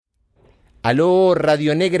Aló,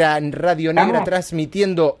 Radio Negra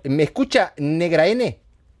transmitiendo. ¿Me escucha Negra N?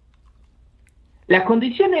 Las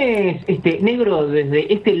condiciones, negro,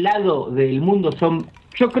 desde este lado del mundo son,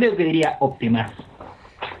 yo creo que diría, óptimas.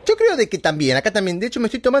 Yo creo de que también, acá también. De hecho, me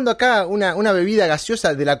estoy tomando acá una bebida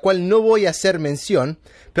gaseosa de la cual no voy a hacer mención,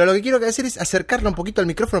 pero lo que quiero hacer es acercarla un poquito al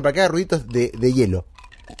micrófono para que haga ruiditos de hielo.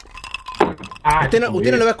 Usted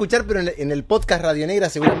no lo va a escuchar, pero en el podcast Radio Negra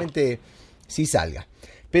seguramente sí salga.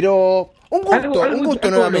 Pero un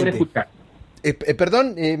gusto nuevamente.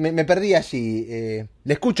 Perdón, me perdí allí.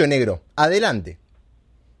 Le escucho, negro. Adelante.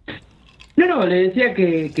 No, le decía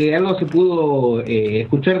que algo se pudo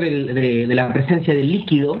escuchar de la presencia del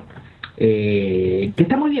líquido, que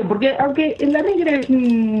está muy bien, porque aunque en La Negra es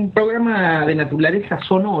un programa de naturaleza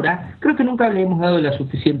sonora, creo que nunca le hemos dado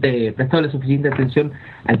prestado la suficiente atención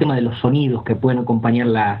al tema de los sonidos que pueden acompañar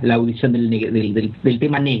la audición del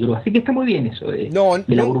tema negro. Así que está muy bien eso, de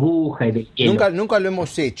la burbuja y del hielo. Nunca lo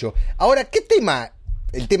hemos hecho. Ahora, ¿qué tema?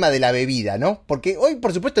 El tema de la bebida, ¿no? Porque hoy,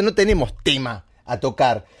 por supuesto, no tenemos tema a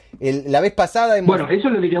tocar. La vez pasada Bueno, eso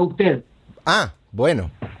lo dirá usted. Ah,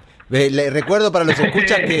 bueno. Le recuerdo para los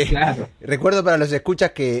escuchas que claro.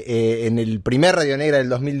 En el primer Radio Negra del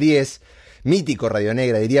 2010, mítico Radio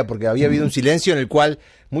Negra diría, porque había habido un silencio en el cual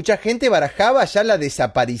mucha gente barajaba ya la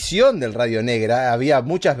desaparición del Radio Negra. Había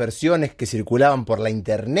muchas versiones que circulaban por la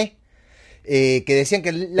internet que decían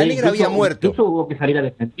que la negra había muerto. Incluso hubo que salir a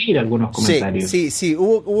desmentir algunos comentarios. Sí,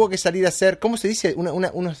 hubo que salir a hacer, ¿cómo se dice?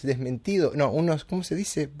 Unos desmentidos, ¿cómo se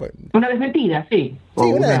dice? Bueno, una desmentida, sí. Sí,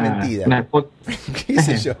 una desmentida. ¿Qué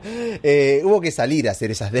sé yo? Hubo que salir a hacer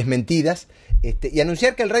esas desmentidas y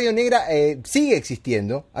anunciar que el Radio Negra sigue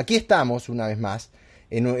existiendo. Aquí estamos, una vez más,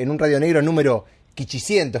 en un Radio Negro número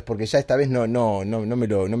 500, porque ya esta vez no me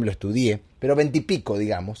lo estudié, pero 20 y pico,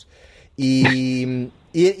 digamos. Y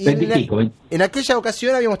en aquella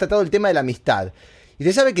ocasión habíamos tratado el tema de la amistad. Y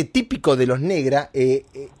usted sabe que típico de los Negra,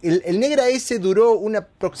 el Negra ese duró un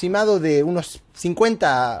aproximado de unos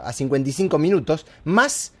 50 a 55 minutos,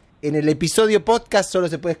 más en el episodio podcast solo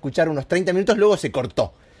se puede escuchar unos 30 minutos, luego se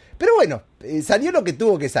cortó. Pero bueno, salió lo que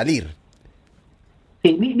tuvo que salir.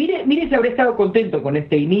 Sí, mire si habré estado contento con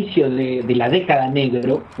este inicio de la década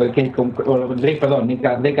negro,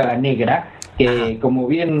 década negra, que como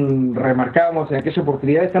bien remarcábamos en aquella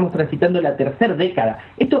oportunidad, estamos transitando la tercera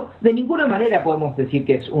década. Esto de ninguna manera podemos decir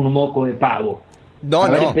que es un moco de pavo.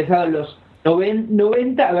 Haber empezado en los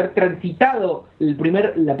 90, haber transitado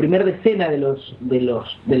la primera decena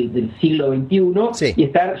del siglo XXI, sí, y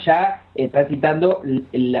estar ya transitando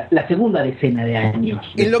la segunda decena de años.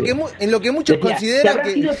 En lo que muchos consideran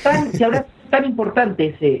si habrá tan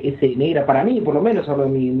importante ese Negra para mí, por lo menos hablo de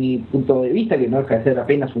mi punto de vista, que no deja de ser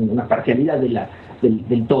apenas una parcialidad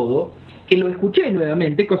del todo, que lo escuché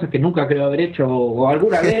nuevamente, cosas que nunca creo haber hecho o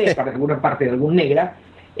alguna vez para alguna parte de algún Negra,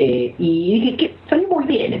 y dije que salió muy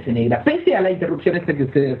bien ese Negra, pese a la interrupción esta que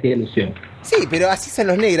usted hacía alusión. Sí, pero así son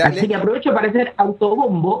los Negras. Así que aprovecho para hacer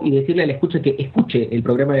autobombo y decirle al escucha que escuche el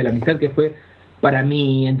programa de la amistad, que fue, para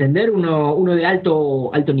mi entender, uno de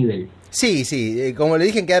alto nivel. Sí, como le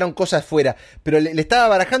dije, quedaron cosas fuera, pero le estaba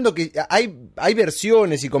barajando que hay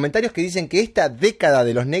versiones y comentarios que dicen que esta década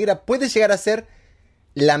de los Negra puede llegar a ser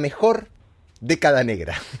la mejor década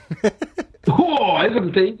negra. Eso que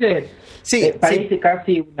usted dice, sí, parece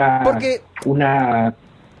casi un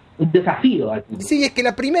desafío. Sí, es que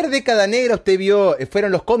la primera década negra, usted vio,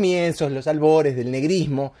 fueron los comienzos, los albores del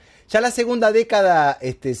negrismo. Ya la segunda década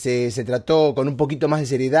se trató con un poquito más de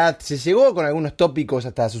seriedad, se llegó con algunos tópicos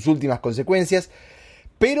hasta sus últimas consecuencias,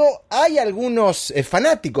 pero hay algunos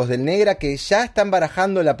fanáticos del Negra que ya están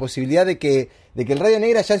barajando la posibilidad de que el Radio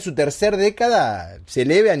Negra ya en su tercera década se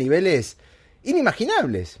eleve a niveles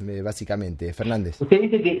inimaginables, básicamente, Fernández. Usted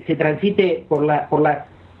dice que se transite por la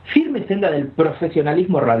firme senda del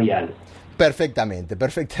profesionalismo radial. Perfectamente.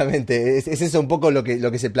 Es eso un poco lo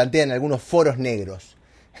que se plantea en algunos foros negros.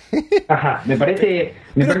 Ajá, me parece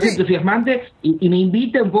entusiasmante y me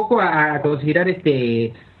invita un poco a considerar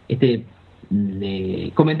este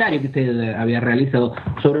comentario que usted había realizado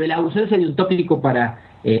sobre la ausencia de un tópico para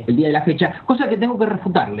el día de la fecha, cosa que tengo que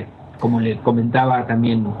refutarle, como le comentaba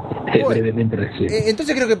también brevemente recién.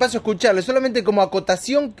 Entonces creo que paso a escucharle. Solamente como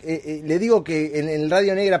acotación, le digo que en el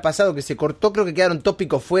Radio Negra pasado que se cortó, creo que quedaron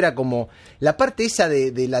tópicos fuera, como la parte esa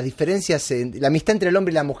de las diferencias, la amistad entre el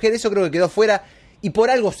hombre y la mujer, eso creo que quedó fuera. Y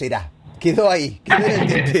por algo será. Quedó ahí, quedó en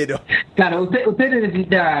el tintero. Claro, usted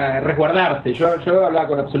necesita resguardarse. Yo hablaba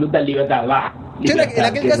con absoluta libertad. Yo en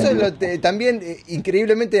aquel caso también,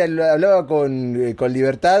 increíblemente, hablaba con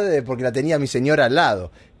libertad porque la tenía mi señora al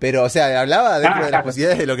lado. Pero, o sea, hablaba dentro de las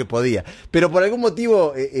posibilidades de lo que podía. Pero por algún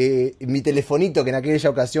motivo, mi telefonito que en aquella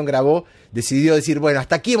ocasión grabó, decidió decir, bueno,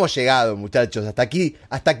 hasta aquí hemos llegado, muchachos. Hasta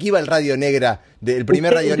aquí va el Radio Negra, el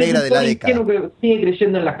primer Radio Negra de la década. Sigue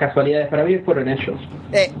creyendo en las casualidades. Para mí fueron ellos.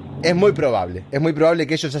 Es muy probable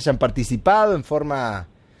que ellos hayan participado en forma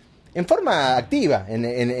activa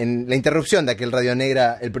en la interrupción de aquel Radio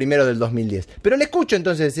Negra, el primero del 2010. Pero le escucho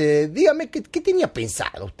entonces, dígame, ¿qué tenía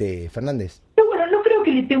pensado usted, Fernández? No creo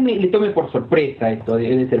que le tome por sorpresa esto,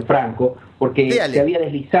 de ser franco, porque se había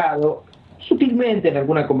deslizado sutilmente en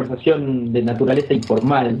alguna conversación de naturaleza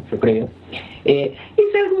informal, yo creo.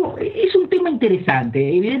 Es un tema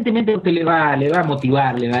interesante. Evidentemente a usted le va a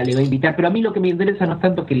motivar, le va a invitar, pero a mí lo que me interesa no es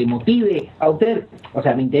tanto que le motive a usted, o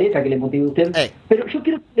sea, me interesa que le motive a usted, pero yo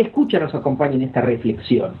quiero que escuche nos acompañe en esta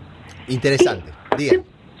reflexión. Interesante.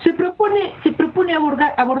 Se propone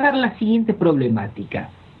abordar la siguiente problemática,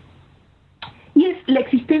 y es la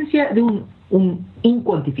existencia de un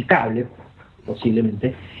incuantificable,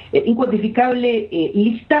 posiblemente, incuantificable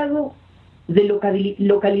listado de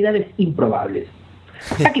localidades improbables.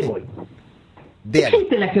 ¿A qué voy?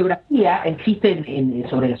 Existe en la geografía, existe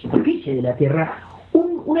sobre la superficie de la Tierra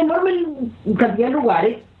una enorme cantidad de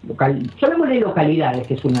lugares, llamémosle localidades,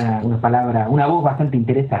 que es una palabra, una voz bastante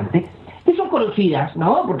interesante, que son conocidas,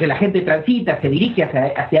 ¿no? Porque la gente transita, se dirige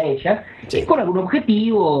hacia ellas, con algún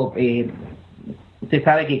objetivo. Se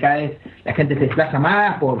sabe que cada vez la gente se desplaza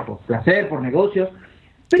más por placer, por negocios.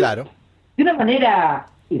 Pero claro. De una manera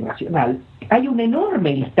irracional, hay un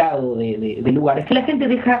enorme listado de lugares que la gente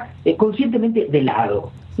deja conscientemente de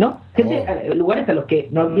lado, ¿no? Lugares a los que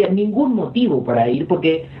no había ningún motivo para ir,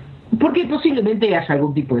 porque posiblemente haya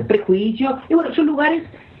algún tipo de prejuicio. Y bueno, son lugares,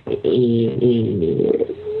 esa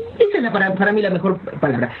es para mí la mejor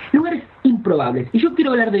palabra, lugares improbables. Y yo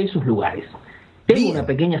quiero hablar de esos lugares. Tengo una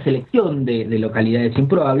pequeña selección de localidades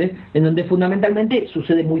improbables en donde fundamentalmente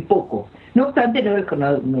sucede muy poco. No obstante,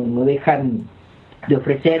 no dejan de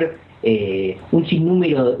ofrecer un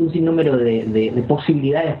sinnúmero de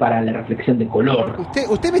posibilidades para la reflexión de color.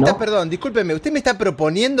 Usted me está, perdón, discúlpeme, ¿usted me está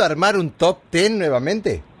proponiendo armar un top 10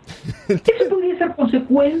 nuevamente? Eso podría ser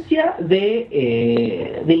consecuencia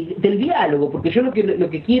del diálogo, porque yo lo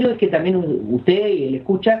que quiero es que también usted y el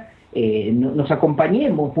escucha nos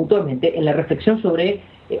acompañemos mutuamente en la reflexión sobre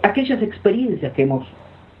aquellas experiencias que hemos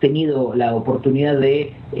tenido la oportunidad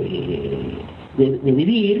de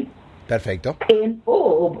vivir. Perfecto.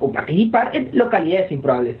 O participar en localidades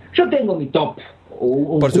improbables. Yo tengo mi top,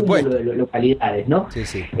 un cúmulo de localidades, ¿no?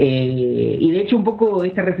 Sí. Y de hecho un poco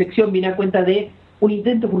esta reflexión viene a cuenta de un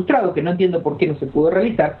intento frustrado que no entiendo por qué no se pudo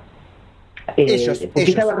realizar. Porque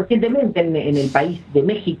estaba recientemente en el país de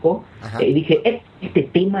México, dije, este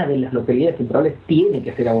tema de las localidades improbables tiene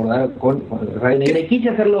que ser abordado con Radio Negra, y quise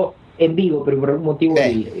hacerlo en vivo, pero por algún motivo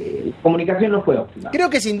la comunicación no fue óptima. Creo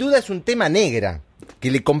que sin duda es un tema negra,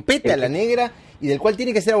 que le compete a la negra y del cual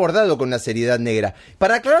tiene que ser abordado con una seriedad negra.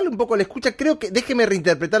 Para aclararle un poco la escucha, creo que, déjeme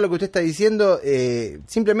reinterpretar lo que usted está diciendo,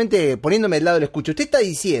 simplemente poniéndome del lado del escucha. Usted está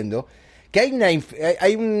diciendo que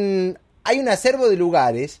hay un acervo de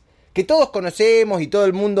lugares que todos conocemos y todo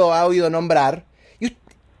el mundo ha oído nombrar,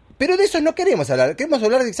 pero de eso no queremos hablar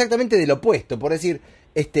exactamente del opuesto, por decir,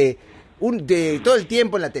 todo el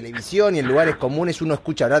tiempo en la televisión y en lugares comunes uno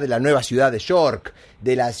escucha hablar de la nueva ciudad de York,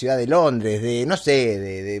 de la ciudad de Londres, de no sé,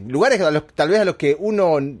 de lugares tal vez a los que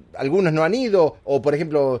algunos no han ido, o por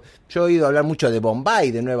ejemplo, yo he oído hablar mucho de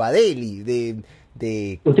Bombay, de Nueva Delhi,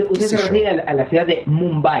 Usted se refiere a la ciudad de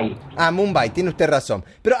Mumbai. Mumbai, tiene usted razón.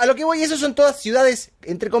 Pero a lo que voy, esas son todas ciudades,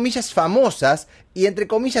 entre comillas, famosas y entre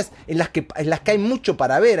comillas, en las que hay mucho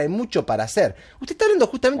para ver, hay mucho para hacer. Usted está hablando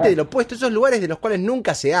justamente del opuesto, esos lugares de los cuales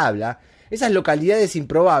nunca se habla, esas localidades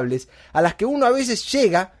improbables, a las que uno a veces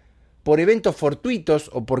llega por eventos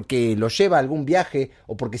fortuitos, o porque lo lleva a algún viaje,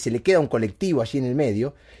 o porque se le queda un colectivo allí en el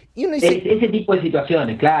medio, y uno dice... Ese tipo de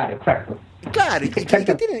situaciones, claro, exacto. Claro, y que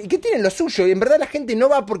tienen lo suyo, y en verdad la gente no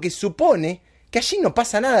va porque supone que allí no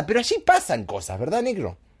pasa nada, pero allí pasan cosas, ¿verdad,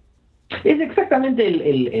 negro? Es exactamente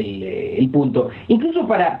el punto. Incluso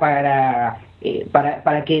para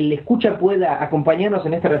que el escucha pueda acompañarnos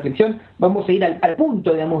en esta reflexión, vamos a ir al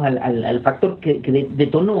punto, digamos, al factor que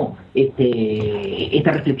detonó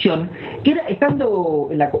esta reflexión, que era estando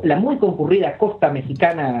en la muy concurrida costa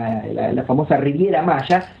mexicana, la famosa Riviera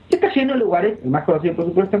Maya, se está lleno de lugares, el más conocido por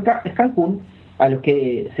supuesto es Cancún, a los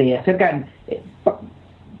que se acercan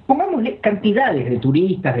pongámosle cantidades de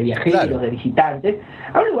turistas, de viajeros, claro, de visitantes,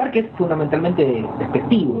 a un lugar que es fundamentalmente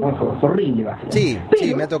despectivo, ¿no? Es horrible, básicamente. Sí, pero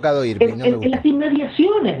sí, me ha tocado ir. En las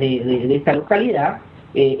inmediaciones de esta localidad,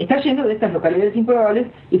 está lleno de estas localidades improbables,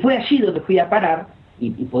 y fue allí donde fui a parar, y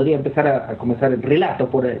podría empezar a comenzar el relato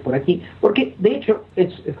por aquí, porque de hecho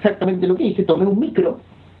es exactamente lo que hice. Tomé un micro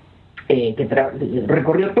que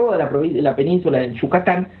recorrió toda la península del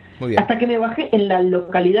Yucatán, hasta que me bajé en la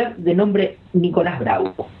localidad de nombre Nicolás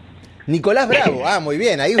Bravo. Nicolás Bravo, muy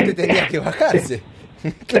bien, ahí usted tenía que bajarse.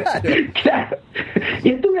 Claro. Claro. Y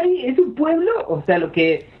estuve ahí, es un pueblo, o sea, lo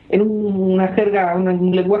que en una jerga,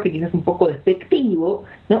 un lenguaje quizás un poco despectivo,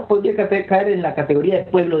 ¿no? Podría caer en la categoría de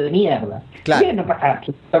pueblo de mierda. Claro. Y no pasa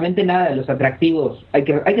absolutamente nada de los atractivos, hay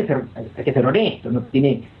que ser honesto, no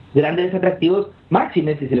tiene grandes atractivos,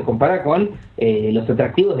 máxime si se le compara con los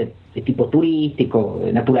atractivos de tipo turístico,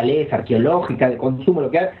 de naturaleza, arqueológica, de consumo, lo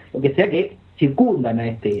que sea que circundan a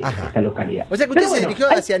esta localidad. O sea que usted se dirigió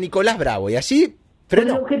hacia Nicolás Bravo y allí frenó.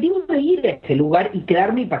 Con el objetivo de ir a ese lugar y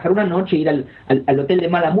quedarme y pasar una noche, ir al hotel de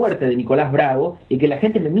mala muerte de Nicolás Bravo, y que la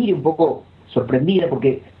gente me mire un poco sorprendida,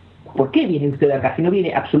 porque ¿por qué viene usted acá si no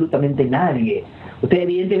viene absolutamente nadie? Usted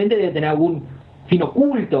evidentemente debe tener algún fin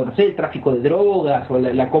oculto, no sé, el tráfico de drogas o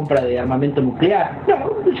la compra de armamento nuclear.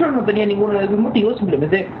 No, yo no tenía ninguno de esos motivos,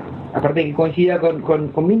 simplemente, aparte de que coincidía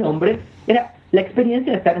con mi nombre, era la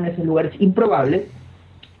experiencia de estar en esos lugares improbables.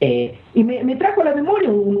 Y me trajo a la memoria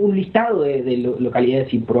un listado de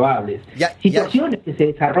localidades improbables, situaciones que se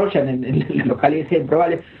desarrollan en localidades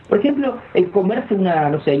improbables. Por ejemplo, el comerse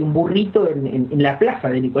un burrito en la plaza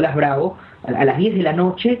de Nicolás Bravo a las 10 de la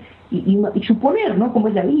noche y suponer, ¿no?, cómo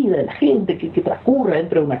es la vida de la gente que transcurre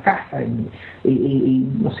dentro de una casa,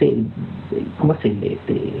 no sé, cómo es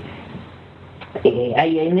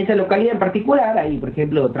hay en esa localidad en particular, hay, por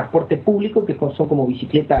ejemplo, transporte público que son como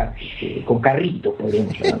bicicletas con carritos,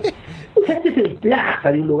 podríamos llamar. La gente se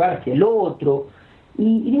desplaza de un lugar hacia el otro,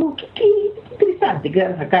 y digo, qué interesante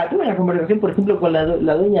quedarse acá. Tuve una conversación, por ejemplo, con la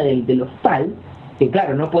dueña del hostal, que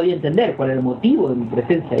claro, no podía entender cuál era el motivo de mi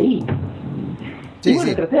presencia ahí. Sí, y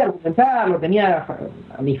bueno, traté de argumentarlo, tenía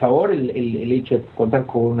a mi favor el hecho de contar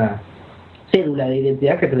con una cédula de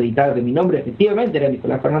identidad que acreditaba que mi nombre efectivamente era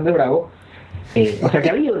Nicolás Fernández Bravo. O sea que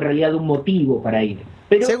había en realidad un motivo para ir.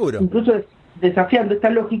 Pero seguro, incluso desafiando esta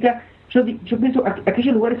lógica, yo pienso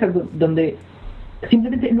aquellos lugares donde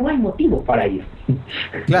simplemente no hay motivo para ir.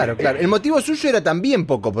 Claro. El motivo suyo era también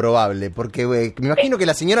poco probable, porque me imagino que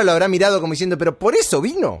la señora lo habrá mirado como diciendo, ¿pero por eso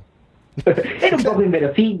vino? Era un poco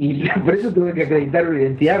inverosímil, por eso tuve que acreditar una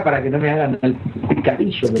identidad para que no me hagan el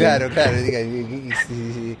picadillo. Claro, diga,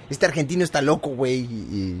 este argentino está loco, güey,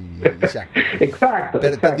 y ya. Exacto.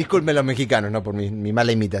 Disculpen los mexicanos, ¿no?, por mi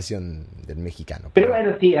mala imitación del mexicano. Pero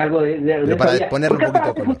bueno, sí, algo de para ponerlo un poquito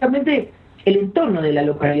aparte, justamente el entorno de la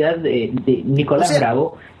localidad de Nicolás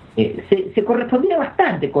Bravo se correspondía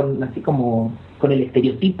bastante con, así como con el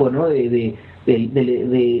estereotipo, ¿no?, de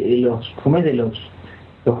los, ¿cómo es?, de los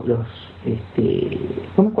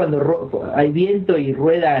 ¿cómo es cuando hay viento y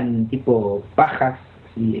ruedan tipo pajas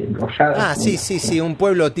y enrolladas? Sí, un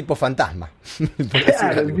pueblo tipo fantasma.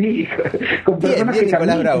 Claro, sí, con personas bien, que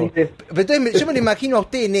Nicolás Bravo. Dices... Pero entonces yo me lo imagino a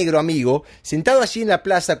usted, negro amigo, sentado allí en la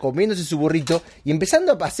plaza comiéndose su burrito y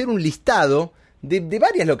empezando a hacer un listado de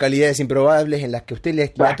varias localidades improbables en las que a usted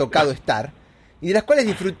le ha tocado estar y de las cuales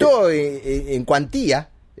disfrutó en cuantía.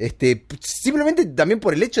 Simplemente también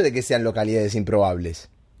por el hecho de que sean localidades improbables.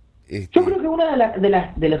 Yo creo que uno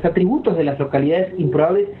de los atributos de las localidades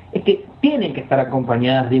improbables es que tienen que estar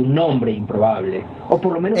acompañadas de un nombre improbable, o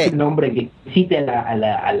por lo menos un nombre que cite a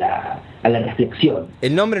la reflexión.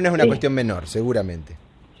 El nombre no es una cuestión menor, seguramente.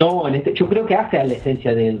 No, yo creo que hace a la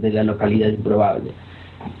esencia de la localidad improbable.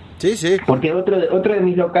 Sí. Porque otro de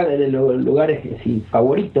mis lugares así,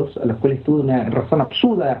 favoritos, a los cuales tuve una razón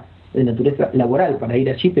absurda de naturaleza laboral para ir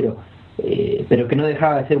allí, pero que no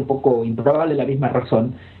dejaba de ser un poco improbable la misma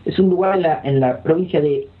razón, es un lugar en la provincia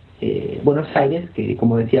de Buenos Aires, que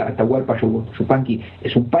como decía Atahualpa Yupanqui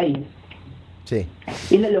es un país. Sí.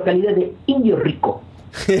 Es la localidad de Indio Rico.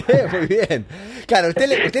 Muy bien. Claro,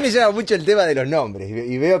 usted le llama mucho el tema de los nombres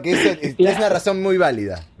y veo que eso es una razón muy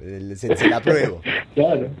válida. Se la apruebo.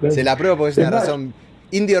 Claro. Se la apruebo porque es una razón.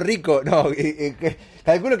 Indio Rico, no,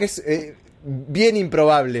 calculo que es bien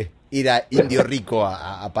improbable ir a Indio Rico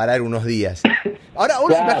a parar unos días. Ahora,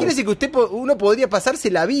 imagínese que uno podría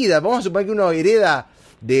pasarse la vida, vamos a suponer que uno hereda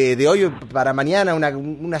de hoy para mañana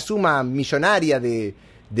una suma millonaria de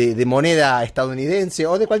moneda estadounidense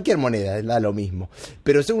o de cualquier moneda, da lo mismo.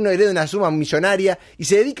 Pero si uno hereda una suma millonaria y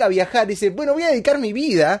se dedica a viajar, dice, bueno, voy a dedicar mi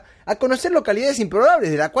vida a conocer localidades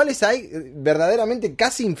improbables, de las cuales hay verdaderamente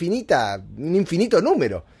casi un infinito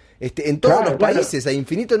número. En todos los países hay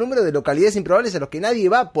infinito número de localidades improbables a los que nadie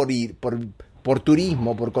va por ir, por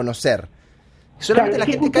turismo, por conocer. Solamente la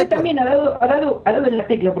gente usted también ha dado en la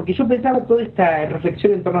tecla, porque yo pensaba toda esta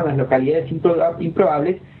reflexión en torno a las localidades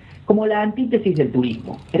improbables como la antítesis del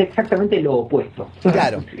turismo. Era exactamente lo opuesto.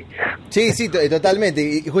 Claro. Sí, totalmente.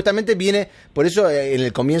 Y justamente viene, por eso en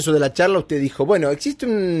el comienzo de la charla usted dijo, bueno, existe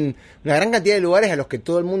una gran cantidad de lugares a los que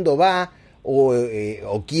todo el mundo va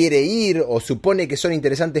o quiere ir o supone que son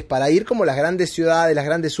interesantes para ir, como las grandes ciudades, las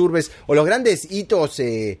grandes urbes o los grandes hitos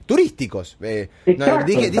turísticos.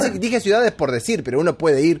 Dije ciudades por decir, pero uno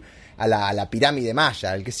puede ir a la pirámide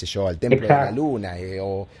maya, al Templo de la Luna, a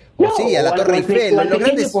la Torre Eiffel, al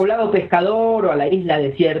pequeño poblado pescador o a la isla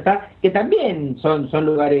desierta, que también son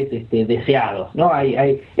lugares deseados, ¿no?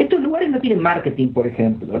 Estos lugares no tienen marketing, por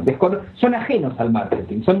ejemplo, son ajenos al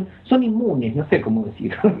marketing, son inmunes, no sé cómo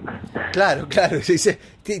decirlo. Claro,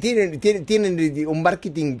 tienen un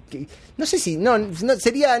marketing que, no sé si, no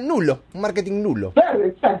sería nulo, un marketing nulo. Claro,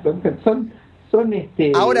 exacto,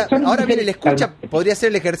 Ahora viene el escucha, podría hacer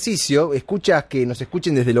el ejercicio, escuchas que nos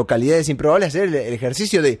escuchen desde localidades improbables, hacer el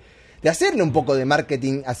ejercicio de hacerle un poco de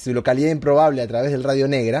marketing a su localidad improbable a través del Radio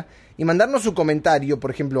Negra y mandarnos su comentario,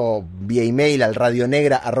 por ejemplo, vía email al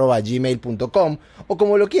radionegra@gmail.com, o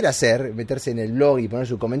como lo quiera hacer, meterse en el blog y poner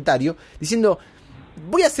su comentario, diciendo,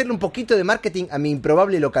 voy a hacerle un poquito de marketing a mi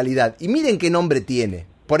improbable localidad, y miren qué nombre tiene.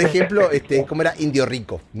 Por ejemplo, como era Indio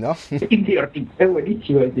Rico, ¿no? Indio Rico, es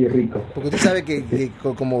buenísimo Indio Rico. Porque usted sabe que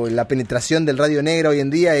como la penetración del Radio Negra hoy en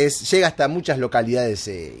día llega hasta muchas localidades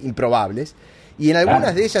improbables, y en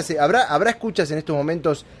algunas de ellas habrá escuchas en estos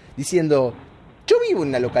momentos diciendo, yo vivo en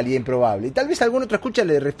una localidad improbable, y tal vez algún otro escucha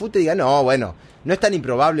le refute y diga, no, bueno, no es tan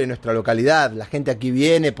improbable nuestra localidad, la gente aquí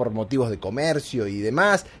viene por motivos de comercio y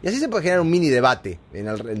demás, y así se puede generar un mini debate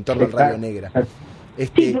en torno al Radio Negra.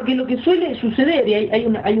 Sí, porque lo que suele suceder, y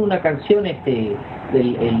hay una canción del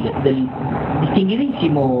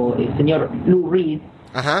distinguidísimo señor Lou Reed,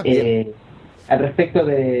 al respecto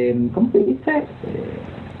de, ¿cómo se dice?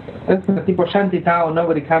 Es tipo Shantytown,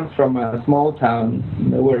 nobody comes from a small town,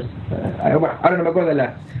 the worst. Bueno, ahora no me acuerdo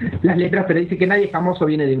las letras, pero dice que nadie famoso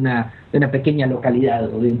viene de una pequeña localidad.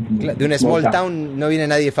 De una small town no viene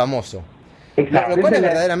nadie famoso. Exacto, lo cual es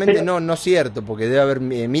verdaderamente no cierto, porque debe haber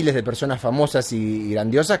miles de personas famosas y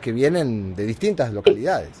grandiosas que vienen de distintas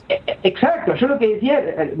localidades. Exacto, yo lo que decía,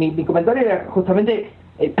 mi comentario era justamente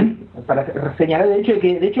para señalar el hecho de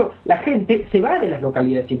que, de hecho, la gente se va de las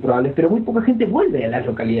localidades improbables, pero muy poca gente vuelve a las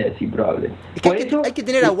localidades improbables. Es que hay que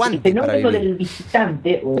tener aguante. El fenómeno del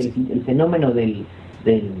visitante o el fenómeno del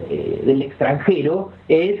extranjero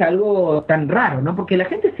es algo tan raro, ¿no? Porque la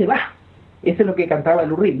gente se va. Eso es lo que cantaba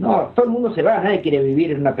Lou Reed. No, todo el mundo se va, nadie quiere vivir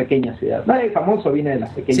en una pequeña ciudad. Nadie famoso viene de las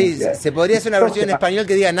pequeñas ciudades. Se podría hacer una versión en español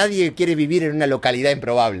que diga, nadie quiere vivir en una localidad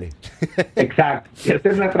improbable. Exacto. Y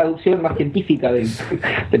hacer una traducción más científica de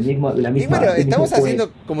la misma. Y bueno, estamos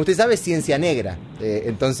haciendo, como usted sabe, ciencia negra.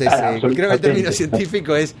 Entonces, creo que el término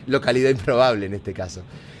científico es localidad improbable en este caso.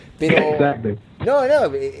 Pero,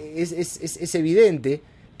 es evidente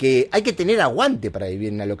que hay que tener aguante para vivir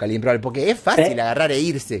en una localidad improbable, porque es fácil agarrar e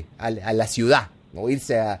irse a la ciudad, o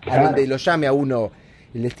irse a donde lo llame a uno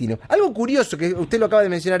el destino. Algo curioso que usted lo acaba de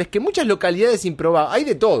mencionar es que muchas localidades improbables, hay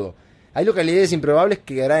de todo. Hay localidades improbables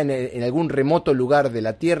que quedarán en algún remoto lugar de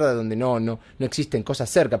la Tierra donde no existen cosas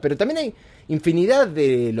cerca, pero también hay infinidad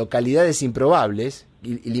de localidades improbables,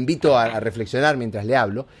 y le invito a reflexionar mientras le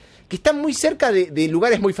hablo, que están muy cerca de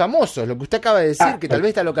lugares muy famosos. Lo que usted acaba de decir, que tal vez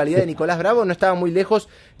esta localidad de Nicolás Bravo no estaba muy lejos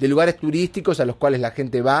de lugares turísticos a los cuales la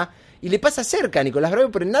gente va, y le pasa cerca a Nicolás Bravo,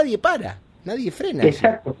 pero nadie para, nadie frena.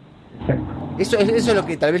 Exacto. Eso es lo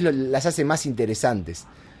que tal vez las hace más interesantes.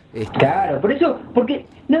 Claro, por eso, porque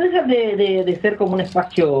no deja de ser como un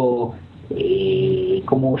espacio,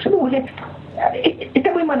 como yo no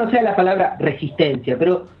está muy manoseada la palabra resistencia,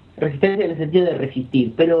 pero resistencia en el sentido de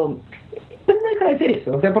resistir, pero no deja de ser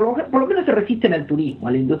eso. O sea, por lo menos se resisten al turismo,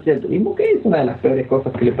 a la industria del turismo, que es una de las peores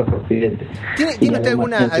cosas que le pasa a Occidente. ¿Tiene usted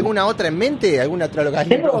alguna otra en mente? ¿Alguna otra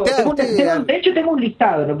localidad? De hecho, tengo un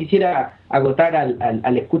listado. No quisiera agotar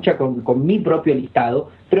al escucha con mi propio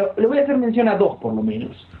listado, pero le voy a hacer mención a dos, por lo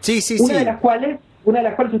menos. Sí. Una de las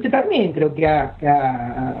cuales usted también creo que la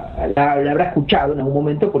habrá escuchado en algún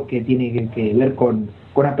momento, porque tiene que ver con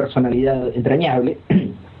una personalidad entrañable.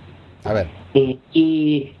 A ver.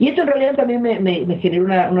 Y esto en realidad también me generó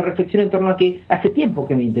una reflexión en torno a que hace tiempo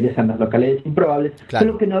que me interesan las localidades improbables,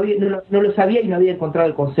 solo que no lo sabía y no había encontrado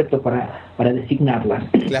el concepto para designarlas.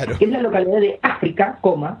 Claro. Que es la localidad de África,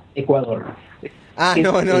 Ecuador.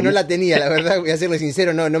 No la tenía, la verdad, voy a serle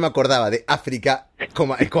sincero, no me acordaba de África,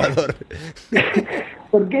 Ecuador.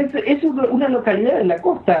 porque es una localidad en la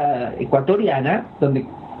costa ecuatoriana, donde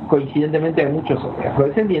coincidentemente hay muchos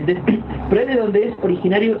afrodescendientes, pero es de donde es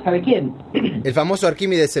originario, ¿sabe quién? ¿El famoso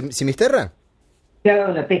Arquímedes Simisterra? Se ha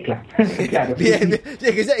dado la tecla. Claro. Bien,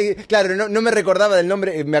 claro, no me recordaba del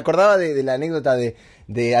nombre, me acordaba de la anécdota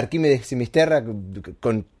de Arquímedes Simisterra,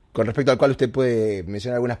 con respecto al cual usted puede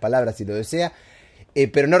mencionar algunas palabras si lo desea,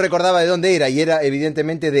 pero no recordaba de dónde era, y era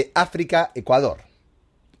evidentemente de África, Ecuador.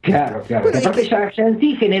 Claro. Bueno, aparte ya en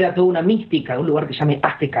sí genera toda una mística, un lugar que se llame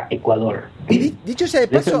África, Ecuador. Y dicho sea de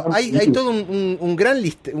paso, hay todo un gran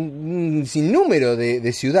un sinnúmero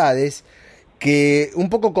de ciudades que un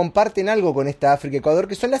poco comparten algo con esta África Ecuador,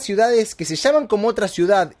 que son las ciudades que se llaman como otra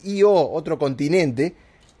ciudad otro continente,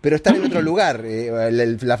 pero están en otro lugar.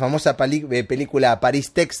 La famosa película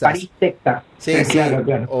París, Texas. París, Texas. Sí. Claro.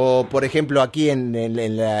 O, por ejemplo, aquí en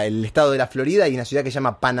el estado de la Florida hay una ciudad que se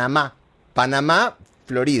llama Panamá,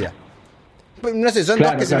 Florida. No sé, son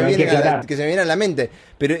dos que se me vienen a la mente.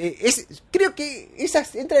 Pero creo que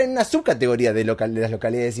esas entran en una subcategoría de las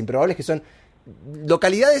localidades improbables, que son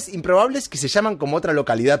localidades improbables que se llaman como otra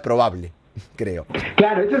localidad probable, creo.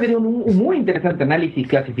 Claro, eso sería un muy interesante análisis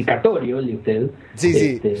clasificatorio el de usted.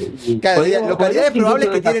 Sí. Claro, localidades probables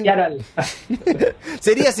que tienen...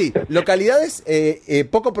 Sería así, localidades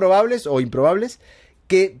poco probables o improbables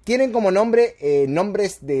que tienen como nombres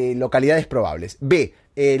de localidades probables. B,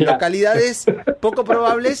 claro. Localidades poco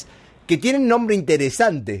probables que tienen nombre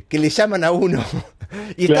interesante, que le llaman a uno.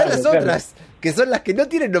 Y están las otras, que son las que no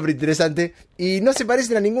tienen nombre interesante y no se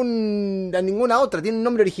parecen a ninguna otra, tienen un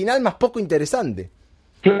nombre original más poco interesante.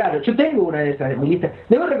 Claro, yo tengo una de esas en mi lista.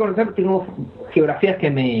 Debo reconocer que tengo geografías que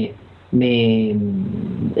me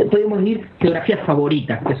podemos decir geografías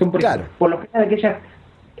favoritas, que son por lo general aquellas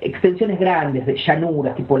extensiones grandes de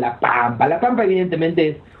llanuras, tipo La Pampa. La Pampa evidentemente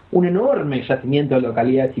es un enorme yacimiento de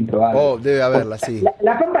localidades improbables. Oh, debe haberla, sí.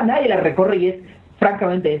 La Pampa nadie la recorre y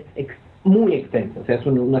francamente es muy extensa, o sea, es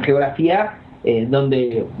una geografía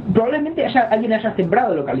donde probablemente alguien haya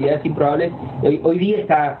sembrado localidades improbables, hoy día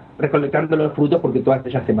está recolectando los frutos porque todas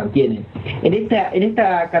ellas se mantienen. En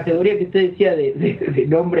esta categoría que usted decía de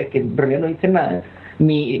nombres que en realidad no dicen nada,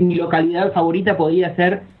 mi localidad favorita podría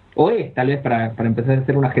ser, o es, tal vez para empezar a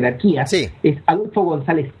hacer una jerarquía, es Adolfo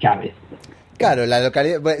González Chávez. Claro, la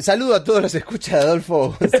localidad... Bueno, saludo a todos los escuchas de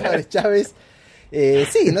Adolfo González Chávez.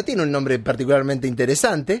 Sí, no tiene un nombre particularmente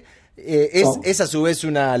interesante. Es a su vez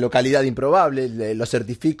una localidad improbable, lo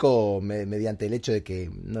certifico mediante el hecho de que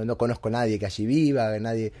no conozco a nadie que allí viva,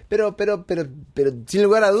 pero sin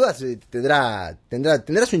lugar a dudas tendrá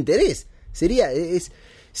su interés. Sería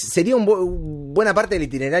buena parte del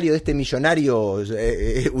itinerario de este millonario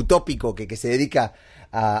utópico que se dedica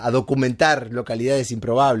a documentar localidades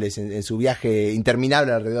improbables en su viaje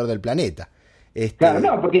interminable alrededor del planeta. Claro,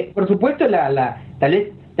 no, porque por supuesto tal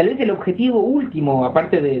vez el objetivo último,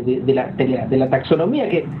 aparte de la taxonomía,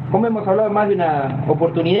 que como hemos hablado más de una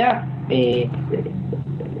oportunidad,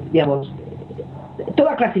 digamos,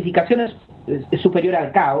 toda clasificación es superior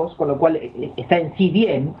al caos, con lo cual está en sí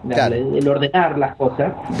bien el ordenar las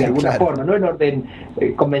cosas de alguna forma, no en orden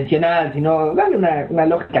convencional, sino darle una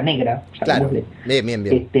lógica negra. Bien.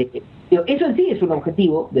 Eso en sí es un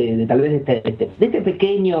objetivo de tal vez de este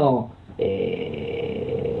pequeño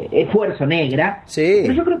esfuerzo negra,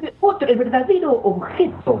 pero yo creo que el verdadero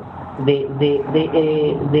objeto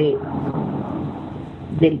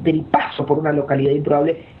del paso por una localidad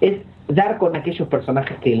improbable es dar con aquellos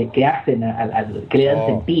personajes que hacen que le dan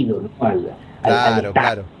sentido, ¿no? al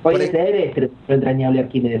claro. Puede ser lo entrañable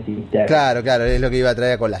Arquímedes Simisterra. Claro, es lo que iba a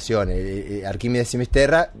traer a colación. Arquímedes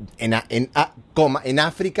Simisterra en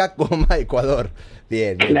África, Ecuador.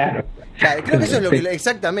 Bien. Claro, creo que eso es lo que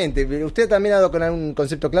exactamente. Usted también ha dado con un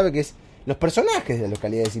concepto clave que es los personajes de las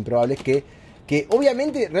localidades improbables que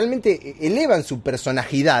obviamente realmente elevan su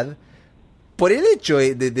personajidad por el hecho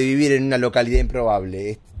de vivir en una localidad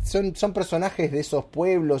improbable. Son personajes de esos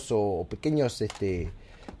pueblos o pequeños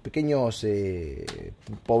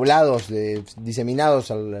poblados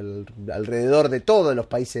diseminados alrededor de todos los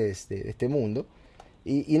países de este mundo,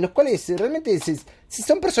 y en los cuales realmente si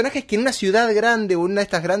son personajes que en una ciudad grande o en una de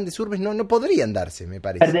estas grandes urbes no podrían darse, me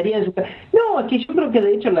parece. Perderían su... No, es que yo creo que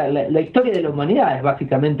de hecho la historia de la humanidad es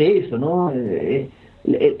básicamente eso, ¿no?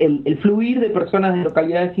 El fluir de personas de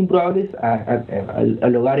localidades improbables a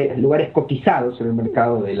lugares cotizados en el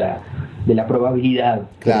mercado de la probabilidad.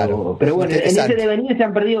 Claro. Pero bueno, en ese devenir se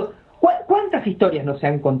han perdido. ¿Cuántas historias no se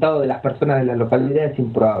han contado de las personas de las localidades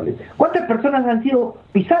improbables? ¿Cuántas personas han sido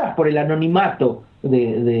pisadas por el anonimato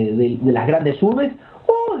de las grandes urbes?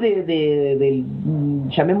 O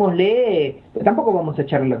llamémosle, tampoco vamos a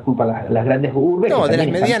echarle la culpa a las grandes urbes. No, de las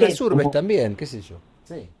medianas urbes también, qué sé yo.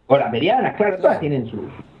 Sí. O las medianas, claro, todas tienen su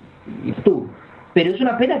virtud. Pero es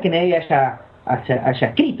una pena que nadie haya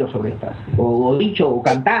escrito sobre estas, o dicho, o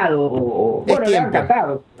cantado, o bueno, le han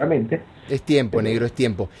cantado, realmente. Es tiempo, negro, es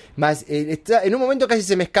tiempo. Más, en un momento casi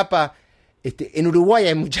se me escapa. En Uruguay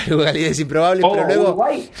hay muchas localidades improbables, pero luego.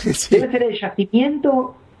 Uruguay sí. Debe ser el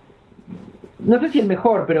yacimiento. No sé si el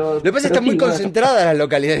mejor, pero. Lo que pasa es que están muy concentradas las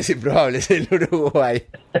localidades improbables en Uruguay.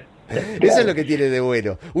 Claro. Eso es lo que tiene de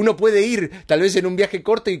bueno. Uno puede ir, tal vez en un viaje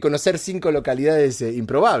corto, y conocer 5 localidades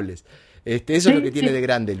improbables. Eso es lo que tiene de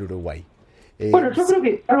grande el Uruguay. Bueno, yo creo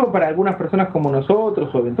que algo para algunas personas como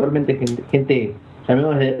nosotros, o eventualmente gente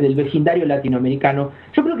llamemos del vecindario latinoamericano,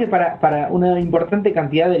 yo creo que para una importante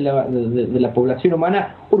cantidad de la población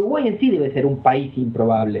humana, Uruguay en sí debe ser un país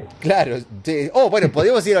improbable. Claro, sí. Bueno,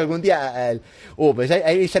 podríamos ir algún día pues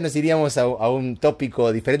ahí ya nos iríamos a un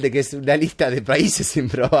tópico diferente, que es una lista de países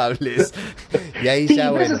improbables. Y ahí sí,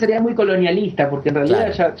 pero eso sería muy colonialista, porque en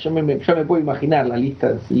realidad claro. Yo me puedo imaginar la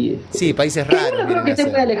lista así. Sí, países raros. Yo creo que esté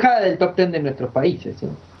muy alejada del top 10 de nuestros países, ¿sí?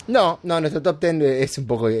 No, nuestro top 10 es un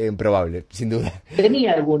poco improbable, sin duda.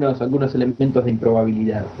 Tenía algunos elementos de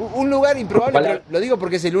improbabilidad. Un lugar improbable, lo digo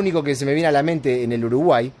porque es el único que se me viene a la mente en el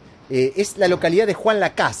Uruguay, es la localidad de Juan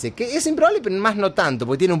Lacase, que es improbable, pero más no tanto,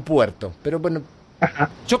 porque tiene un puerto. Pero bueno,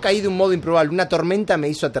 yo caí de un modo improbable. Una tormenta me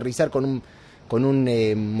hizo aterrizar con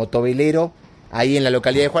un motovelero ahí en la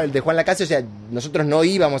localidad de Juan Lacase. O sea, nosotros no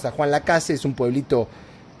íbamos a Juan Lacase, es un pueblito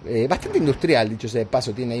bastante industrial, dicho sea de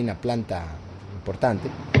paso, tiene ahí una planta importante,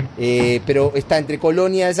 pero está entre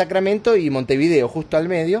Colonia de Sacramento y Montevideo, justo al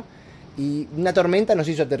medio, y una tormenta nos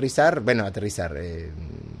hizo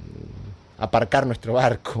aparcar nuestro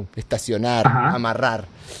barco, estacionar, amarrar,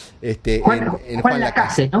 en Juan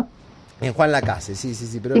Lacase, ¿no? En Juan Lacase, sí,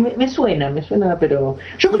 pero sí, me suena, pero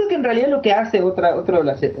yo creo que en realidad lo que hace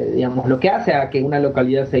lo que hace a que una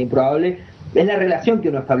localidad sea improbable es la relación que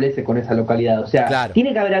uno establece con esa localidad. O sea, claro,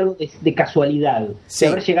 tiene que haber algo de casualidad, sí,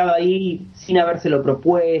 de haber llegado ahí sin habérselo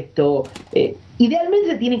propuesto.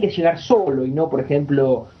 Idealmente tiene que llegar solo y no, por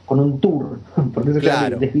ejemplo, con un tour, porque eso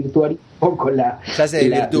claro, desvirtuaría un poco la... Ya se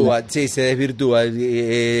desvirtúa, sí, se desvirtúa,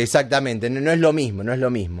 exactamente, no es lo mismo.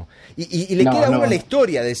 Y le queda a uno la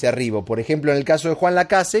historia de ese arribo. Por ejemplo, en el caso de Juan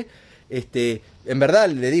Lacase, en verdad,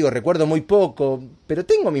 le digo, recuerdo muy poco, pero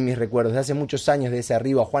tengo mis recuerdos de hace muchos años de ese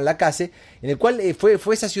arribo a Juan Lacase, en el cual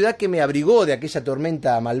fue esa ciudad que me abrigó de aquella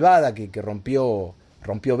tormenta malvada que rompió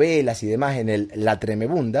velas y demás en la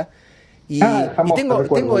Tremebunda. Y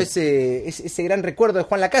tengo ese gran recuerdo de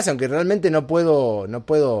Juan Lacase, aunque realmente no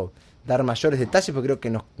puedo dar mayores detalles, porque creo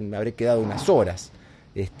que me habré quedado unas horas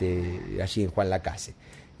allí en Juan Lacase.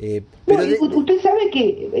 Pero usted sabe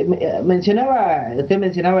que usted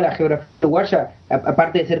mencionaba la geografía uruguaya,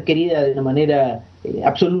 aparte de ser querida de una manera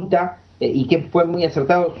absoluta, y que fue muy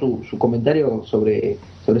acertado su comentario sobre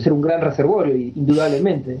ser un gran reservorio,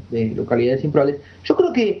 indudablemente, de localidades improbables. Yo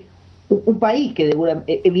creo que un país que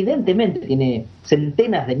evidentemente tiene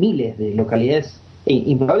centenas de miles de localidades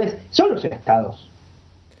improbables son los estados.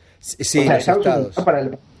 Sí, los estados.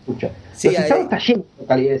 Sí, los estados está lleno de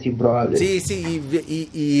localidades improbables. Sí,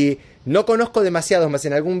 y no conozco demasiados, más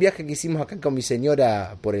en algún viaje que hicimos acá con mi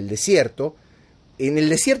señora por el desierto. En el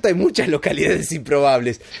desierto hay muchas localidades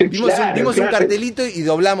improbables. Vimos un cartelito y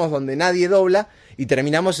doblamos donde nadie dobla, y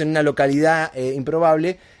terminamos en una localidad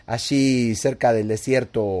improbable, allí cerca del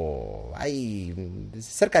desierto,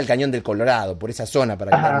 cerca del Cañón del Colorado, por esa zona,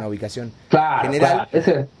 para que tengan una ubicación general. Claro,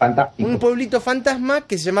 eso es fantástico. Un pueblito fantasma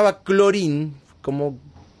que se llamaba Clorín, como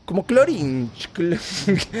Clorín.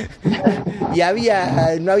 Y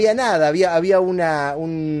no había nada, había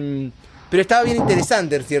pero estaba bien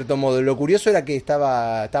interesante, en cierto modo. Lo curioso era que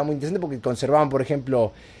estaba muy interesante porque conservaban, por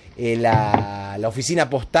ejemplo, la oficina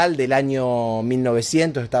postal del año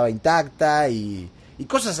 1900 estaba intacta y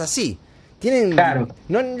cosas así. Claro.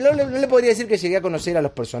 No le podría decir que llegué a conocer a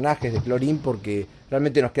los personajes de Clorín, porque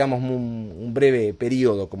realmente nos quedamos un breve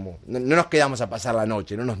periodo, como no nos quedamos a pasar la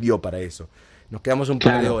noche, no nos dio para eso. Nos quedamos un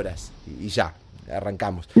par de horas y ya,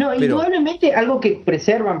 arrancamos. No, indudablemente algo que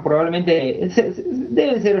preservan probablemente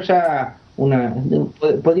debe ser ya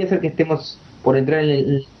podría ser que estemos por entrar en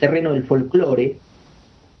el terreno del folclore,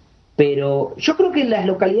 pero yo creo que las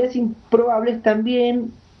localidades improbables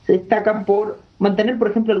también se destacan por mantener, por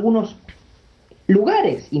ejemplo, algunos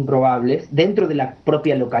lugares improbables dentro de la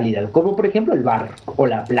propia localidad, como por ejemplo el bar o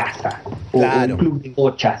la plaza, claro, o un club de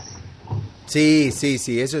bochas. Sí,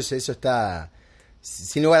 eso está...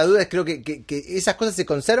 Sin lugar a dudas, creo que esas cosas se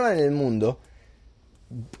conservan en el mundo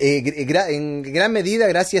en gran medida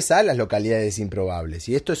gracias a las localidades improbables.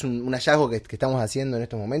 Y esto es un hallazgo que estamos haciendo en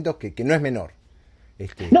estos momentos que no es menor.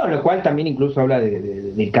 No, lo cual también incluso habla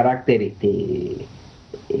del carácter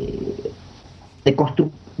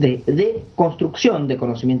de construcción de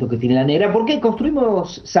conocimiento que tiene la negra, porque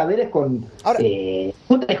construimos saberes con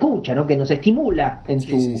escucha, ¿no? Que nos estimula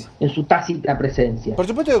en su tácita presencia. Por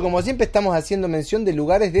supuesto que, como siempre, estamos haciendo mención de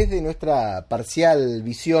lugares desde nuestra parcial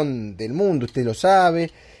visión del mundo, usted lo sabe,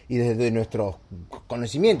 y desde nuestros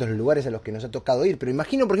conocimientos, los lugares a los que nos ha tocado ir. Pero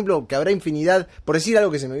imagino, por ejemplo, que habrá infinidad, por decir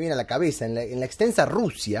algo que se me viene a la cabeza, en la extensa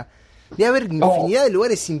Rusia, debe haber infinidad de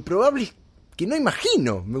lugares improbables que no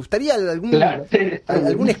imagino. Me gustaría algún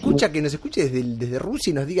escucha que nos escuche desde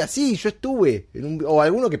Rusia y nos diga, sí, yo estuve, o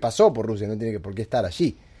alguno que pasó por Rusia, no tiene por qué estar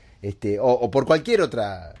allí, o por cualquier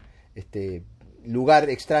otra lugar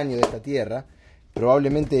extraño de esta tierra,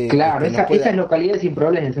 probablemente... Claro, esas localidades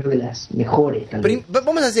improbables deben ser de las mejores. Pero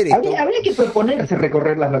vamos a hacer esto. Habría que proponerse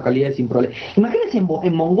recorrer las localidades improbables. Imagínense en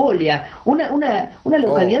Mongolia, una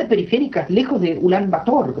localidad periférica lejos de Ulan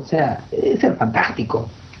Bator, o sea, debe ser fantástico.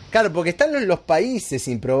 Claro, porque están los países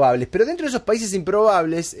improbables, pero dentro de esos países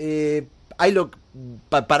improbables,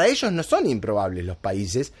 para ellos no son improbables los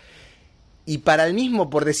países, y para el mismo,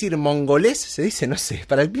 por decir mongolés, se dice, no sé,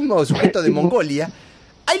 para el mismo sujeto de Mongolia,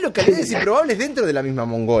 hay localidades improbables dentro de la misma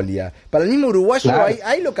Mongolia. Para el mismo uruguayo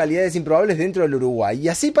hay localidades improbables dentro del Uruguay, y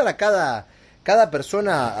así para cada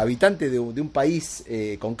persona habitante de un país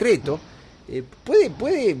concreto,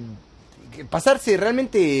 puede pasarse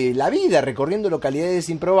realmente la vida recorriendo localidades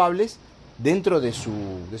improbables dentro de su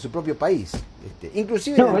propio país,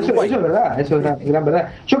 inclusive en Uruguay. Eso es verdad, eso es gran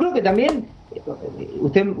verdad. Yo creo que también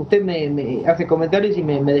usted me hace comentarios y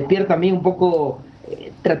me despierta a mí un poco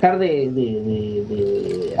tratar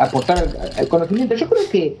de aportar al conocimiento. Yo creo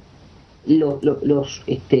que los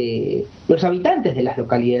habitantes de las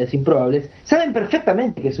localidades improbables saben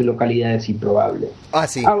perfectamente que su localidad es improbable.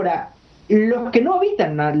 Sí. Ahora, los que no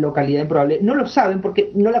habitan una localidad improbable no lo saben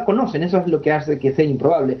porque no la conocen. Eso es lo que hace que sea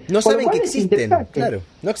improbable. No saben que existen, claro.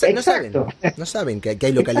 No saben que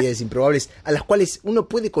hay localidades improbables a las cuales uno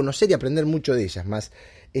puede conocer y aprender mucho de ellas. Más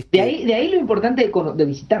de ahí lo importante de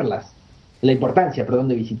visitarlas. La importancia,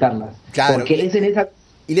 de visitarlas. Claro. Porque es en esa...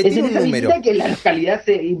 Y le tiene un número. Visita que la localidad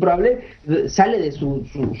improbable sale de su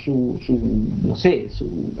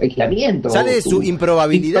aislamiento. Sale de su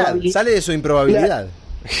improbabilidad. Claro.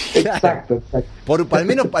 Exacto. Al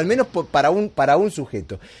menos para un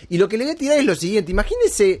sujeto. Y lo que le voy a tirar es lo siguiente: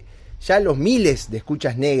 imagínense ya los miles de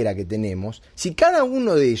escuchas negras que tenemos, si cada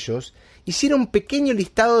uno de ellos hiciera un pequeño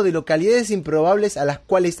listado de localidades improbables a las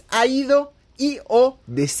cuales ha ido y o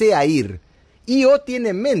desea ir y o tiene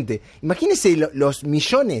en mente. Imagínense los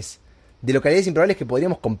millones de localidades improbables que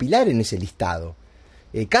podríamos compilar en ese listado.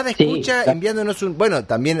 Cada escucha enviándonos bueno,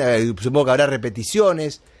 también supongo que habrá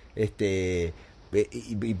repeticiones,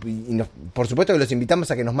 por supuesto que los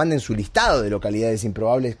invitamos a que nos manden su listado de localidades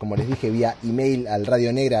improbables, como les dije, vía email al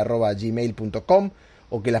radionegra@gmail.com,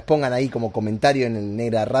 o que las pongan ahí como comentario en el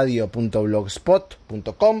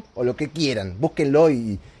negraradio.blogspot.com, o lo que quieran, búsquenlo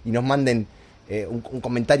y nos manden un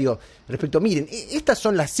comentario respecto. Miren, estas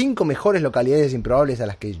son las 5 mejores localidades improbables a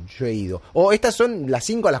las que yo he ido, o estas son las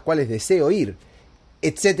 5 a las cuales deseo ir,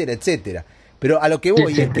 etcétera, etcétera. Pero a lo que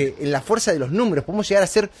voy es que en la fuerza de los números podemos llegar a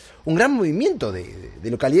hacer un gran movimiento de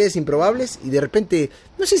localidades improbables, y de repente,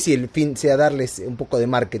 no sé si el fin sea darles un poco de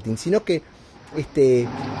marketing, sino que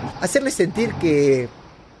hacerles sentir que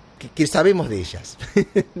sabemos de ellas.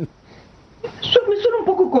 Suena un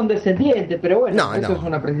poco condescendiente, pero bueno, eso es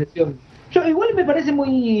una apreciación. Igual me parece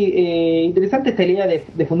muy interesante esta idea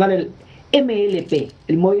de fundar el MLP,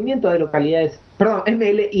 el Movimiento de Localidades,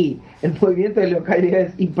 MLI, el Movimiento de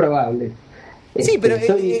Localidades Improbables. Sí, pero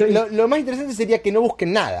lo más interesante sería que no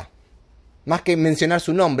busquen nada más que mencionar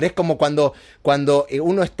su nombre. Es como cuando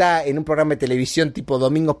uno está en un programa de televisión tipo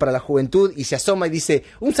Domingos para la Juventud y se asoma y dice,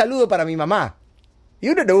 un saludo para mi mamá, y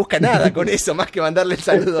uno no busca nada con eso más que mandarle el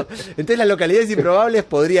saludo. Entonces las localidades improbables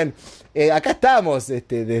podrían, acá estamos,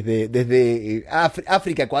 desde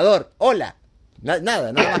África, Ecuador, hola.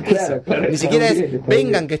 Nada más que eso. Ni siquiera es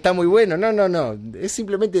vengan que está muy bueno. No. Es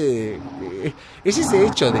simplemente es ese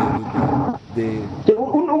hecho de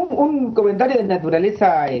un comentario de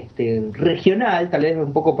naturaleza regional, tal vez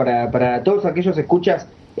un poco para todos aquellos escuchas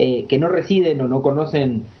que no residen o no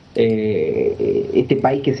conocen este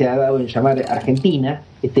país que se ha dado en llamar Argentina,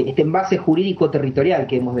 este envase jurídico territorial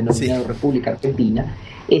que hemos denominado República Argentina,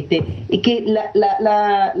 que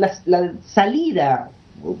la salida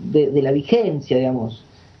de la vigencia, digamos,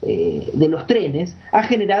 de los trenes ha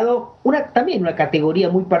generado también una categoría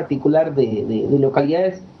muy particular de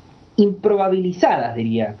localidades improbabilizadas,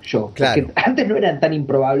 diría yo. Claro. Porque antes no eran tan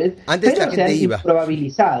improbables, antes pero se han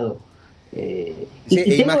improbabilizado.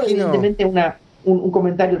 Y tengo evidentemente un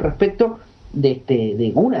comentario al respecto.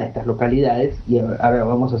 de una de estas localidades, y ahora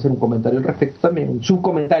vamos a hacer un comentario al respecto también, un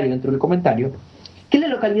subcomentario dentro del comentario, que es la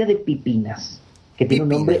localidad de Pipinas, que tiene un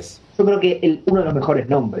nombre, yo creo que uno de los mejores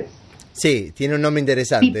nombres. Sí, tiene un nombre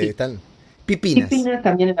interesante. Pipinas. Pipinas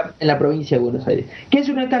también en la provincia de Buenos Aires, que es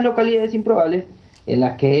una de estas localidades improbables en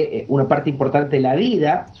las que una parte importante de la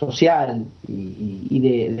vida social y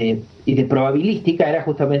de probabilística era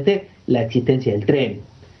justamente la existencia del tren.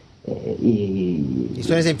 Y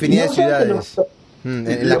son esa infinidad de ciudades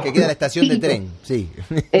en las que queda la estación de tren. Sí.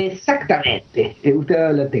 Exactamente, usted ha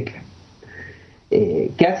dado la tecla.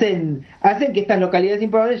 Que hacen que estas localidades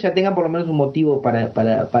improbables ya tengan por lo menos un motivo para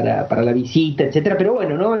la visita, etcétera. Pero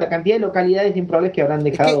bueno, ¿no? La cantidad de localidades improbables que habrán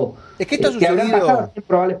dejado, es que esto ha sucedido, que habrán pasado a ser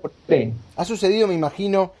improbables por tren. Ha sucedido, me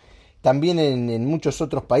imagino, también en muchos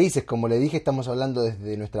otros países. Como le dije, estamos hablando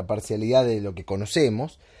desde nuestra parcialidad de lo que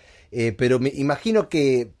conocemos. Pero me imagino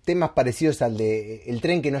que temas parecidos al de el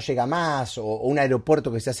tren que no llega más, o un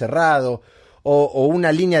aeropuerto que se ha cerrado, o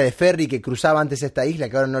una línea de ferry que cruzaba antes esta isla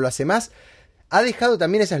que ahora no lo hace más, ha dejado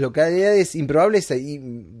también esas localidades improbables y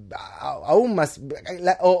aún más,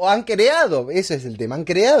 o han creado, eso es el tema, han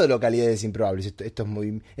creado localidades improbables,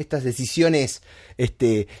 estas decisiones,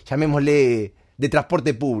 llamémosle, de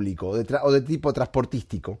transporte público, o de tipo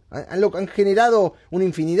transportístico, han generado una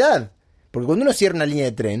infinidad, porque cuando uno cierra una línea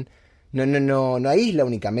de tren, no aísla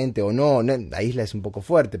únicamente, o no aísla es un poco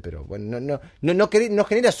fuerte, pero bueno, no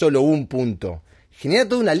genera solo un punto, genera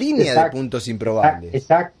toda una línea de puntos improbables.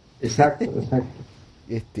 Exacto.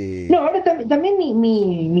 No, ahora también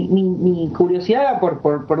mi curiosidad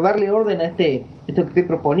por darle orden a esto que usted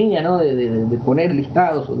proponía, ¿no? De poner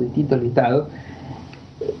listados o distintos listados.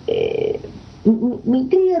 Me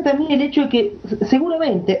intriga también el hecho de que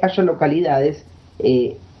seguramente haya localidades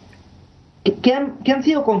que han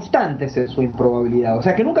sido constantes en su improbabilidad, o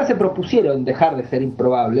sea, que nunca se propusieron dejar de ser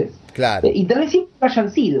improbables, claro. Y tal vez siempre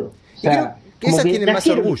hayan sido. O sea, creo que esas tienen más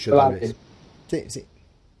orgullo, tal vez. Sí.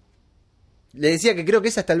 Le decía que creo que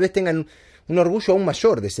esas tal vez tengan un orgullo aún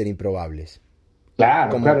mayor de ser improbables.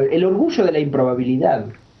 Claro, el orgullo de la improbabilidad.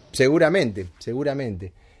 Seguramente.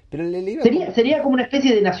 Pero ¿Sería como una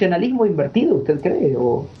especie de nacionalismo invertido, usted cree?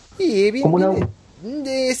 ¿O sí, como una...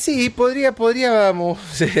 sí, podríamos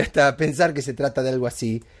hasta pensar que se trata de algo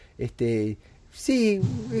así. Sí,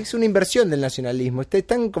 es una inversión del nacionalismo.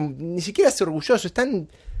 Ni siquiera es orgulloso, están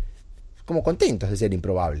como contentos de ser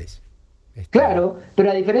improbables. Claro, pero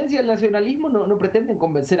a diferencia del nacionalismo no pretenden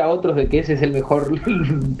convencer a otros de que ese es el mejor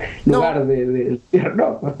lugar de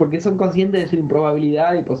no, porque son conscientes de su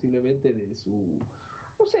improbabilidad y posiblemente de su,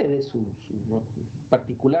 no sé, de su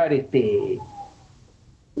particular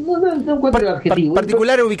no encuentro el adjetivo.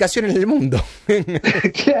 Particular ubicación en el mundo.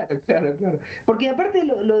 Claro. Porque aparte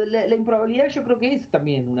la improbabilidad yo creo que es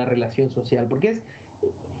también una relación social, porque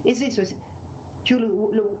es eso, yo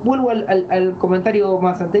lo vuelvo al comentario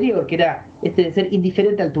más anterior, que era de ser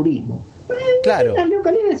indiferente al turismo. Claro. Las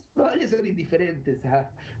localidades probables son indiferentes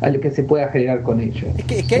a lo que se pueda generar con ellos.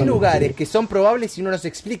 Es que hay lugares que son probables y uno no se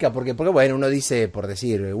explica, porque bueno, uno dice, por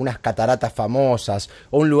decir, unas cataratas famosas,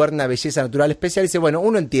 o un lugar de una belleza natural especial, y dice, bueno,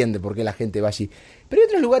 uno entiende por qué la gente va allí. Pero hay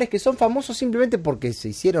otros lugares que son famosos simplemente porque se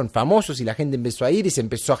hicieron famosos y la gente empezó a ir y se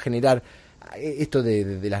empezó a generar esto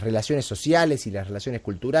de las relaciones sociales y las relaciones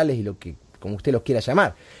culturales y lo que, como usted los quiera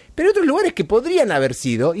llamar. Pero hay otros lugares que podrían haber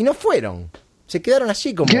sido y no fueron. Se quedaron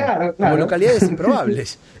allí como localidades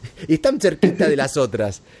improbables. Y están cerquita de las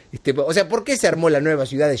otras. O sea, ¿por qué se armó la nueva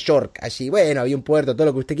ciudad de York allí? Bueno, había un puerto, todo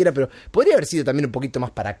lo que usted quiera, pero podría haber sido también un poquito más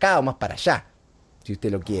para acá o más para allá, si usted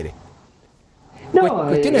lo quiere. No,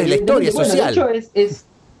 cuestiones de la historia social. De hecho,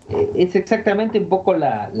 es exactamente un poco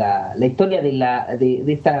la historia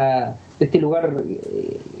de este lugar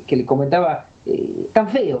que le comentaba, tan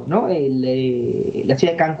feo, ¿no? La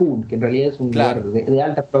ciudad de Cancún, que en realidad es un lugar de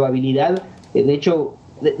alta probabilidad. De hecho,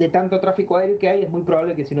 de tanto tráfico aéreo que hay, es muy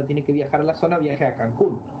probable que si uno tiene que viajar a la zona, viaje a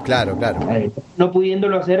Cancún. Claro. No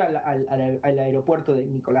pudiéndolo hacer al aeropuerto de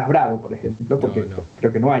Nicolás Bravo, por ejemplo, porque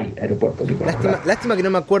creo que no hay aeropuerto de Nicolás Bravo. Lástima que no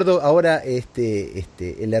me acuerdo ahora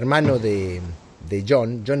el hermano de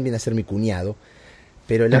John viene a ser mi cuñado,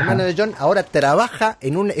 pero el hermano de John ahora trabaja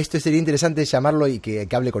esto sería interesante llamarlo y que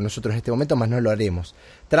hable con nosotros en este momento, más no lo haremos.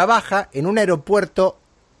 Trabaja en un aeropuerto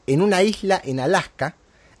en una isla en Alaska,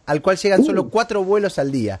 al cual llegan solo 4 vuelos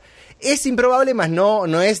al día. Es improbable, más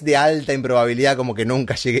no es de alta improbabilidad, como que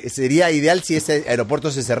nunca llegue. Sería ideal si ese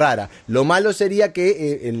aeropuerto se cerrara. Lo malo sería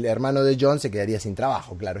que el hermano de John se quedaría sin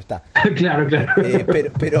trabajo, claro está. Claro.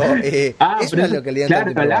 Pero es una localidad.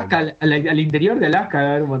 Claro, Alaska, al interior de Alaska va a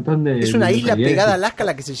haber un montón de. Es una isla pegada a Alaska a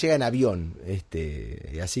la que se llega en avión.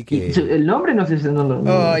 Así que. El nombre no sé. Se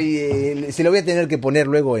lo voy a tener que poner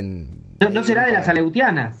luego en No será de las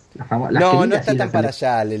aleutianas. No está tan para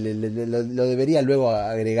allá. Lo debería luego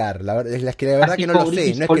agregar. La verdad es que la verdad que no lo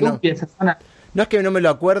sé. No es que no me lo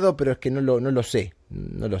acuerdo, pero es que no lo sé.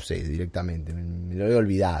 No lo sé directamente. Me lo he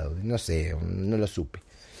olvidado. No sé, no lo supe.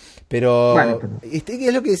 Pero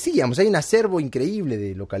es lo que decíamos. Hay un acervo increíble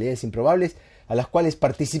de localidades improbables a las cuales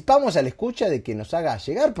participamos a la escucha de que nos haga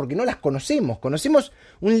llegar, porque no las conocemos. Conocemos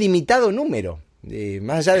un limitado número.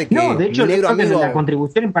 Más allá de que de hecho, la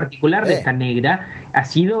contribución en particular de esta negra ha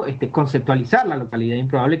sido conceptualizar la localidad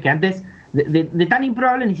improbable, que antes de tan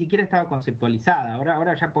improbable ni siquiera estaba conceptualizada.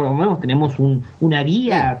 Ahora ya por lo menos tenemos una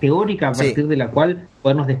guía teórica a partir de la cual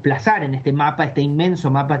podernos desplazar en este mapa, este inmenso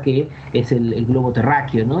mapa que es el globo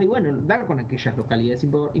terráqueo, ¿no? Y bueno, dar con aquellas localidades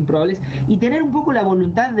improbables y tener un poco la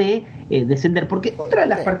voluntad de descender, porque otra de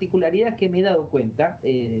las particularidades que me he dado cuenta,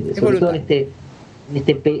 sobre todo en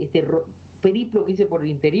este periplo que hice por el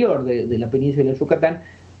interior de la península de Yucatán,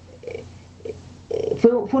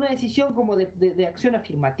 fue una decisión como de acción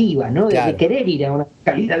afirmativa, ¿no? De querer ir a una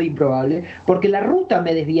localidad improbable, porque la ruta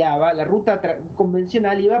me desviaba, la ruta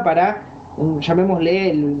convencional iba para, llamémosle,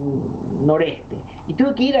 el noreste, y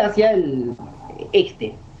tuve que ir hacia el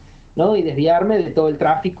este, ¿no? Y desviarme de todo el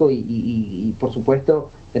tráfico y por supuesto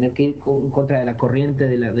tener que ir en contra de la corriente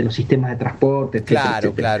de los sistemas de transporte, etcétera,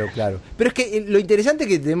 Claro. Pero es que lo interesante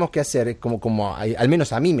que tenemos que hacer es como al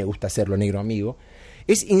menos a mí me gusta hacerlo, negro amigo,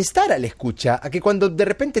 es instar a la escucha a que cuando de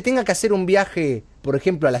repente tenga que hacer un viaje, por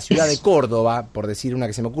ejemplo, a la ciudad de Córdoba, por decir una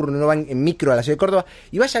que se me ocurre, uno va en micro a la ciudad de Córdoba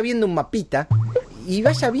y vaya viendo un mapita y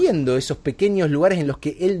vaya viendo esos pequeños lugares en los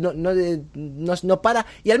que él no para,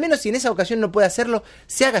 y al menos si en esa ocasión no puede hacerlo,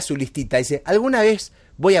 se haga su listita. Dice, alguna vez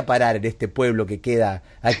voy a parar en este pueblo que queda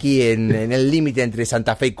aquí en el límite entre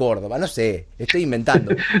Santa Fe y Córdoba, no sé, estoy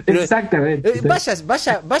inventando. Pero, exactamente.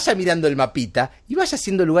 Vaya mirando el mapita y vaya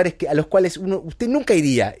haciendo lugares a los cuales usted nunca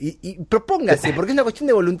iría y propóngase, porque es una cuestión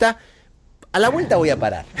de voluntad. A la vuelta voy a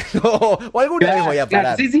parar o alguna vez voy a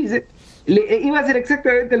parar. Sí. Iba a hacer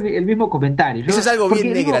exactamente el mismo comentario. Eso es algo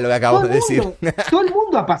bien negra lo que acabo de decir. Todo el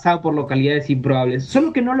mundo ha pasado por localidades improbables,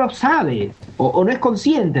 solo que no lo sabe o no es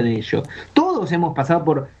consciente de ello. Todos hemos pasado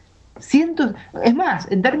por cientos. Es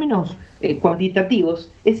más, en términos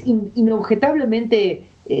cuantitativos, es inobjetablemente,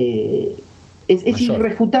 es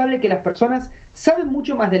irrefutable que las personas saben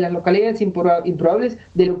mucho más de las localidades improbables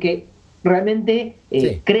de lo que realmente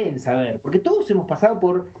creen saber, porque todos hemos pasado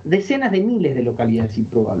por decenas de miles de localidades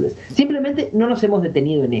improbables, simplemente no nos hemos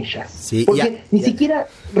detenido en ellas, porque ni siquiera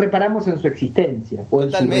reparamos en su existencia o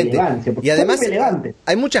en su relevancia, porque y además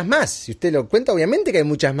hay muchas más, si usted lo cuenta, obviamente que hay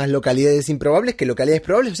muchas más localidades improbables que localidades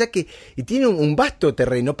probables, o sea que tiene un vasto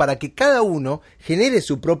terreno para que cada uno genere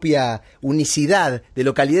su propia unicidad de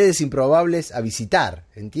localidades improbables a visitar,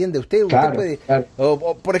 ¿entiende? Usted puede,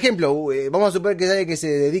 o, por ejemplo, vamos a suponer que es alguien que se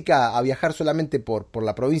dedica a viajar solamente por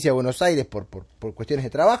la provincia de Buenos Aires por cuestiones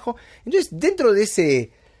de trabajo. Entonces, dentro de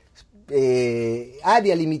ese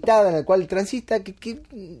área limitada en la cual transita, que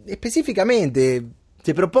específicamente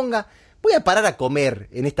se proponga, voy a parar a comer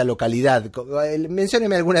en esta localidad.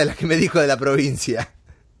 Mencióneme alguna de las que me dijo de la provincia.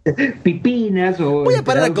 Pipinas o voy a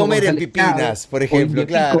parar a comer en Pipinas, por ejemplo,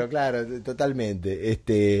 claro, totalmente.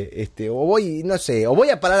 O voy, no sé, o voy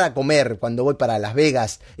a parar a comer cuando voy para Las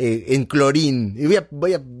Vegas en Clorín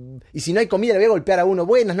y si no hay comida le voy a golpear a uno.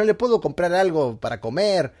 Buenas, no le puedo comprar algo para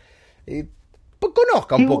comer.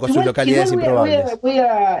 Conozca un poco sus localidades improbables. Voy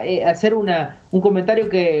a hacer un comentario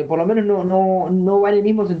que por lo menos no va en el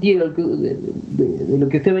mismo sentido de lo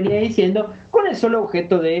que usted venía diciendo, con el solo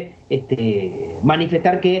objeto de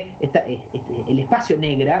manifestar que el espacio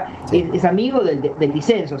negra es amigo del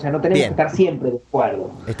disenso, o sea, no tenemos que estar siempre de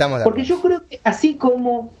acuerdo. Porque yo creo que así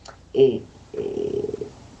como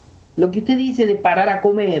lo que usted dice de parar a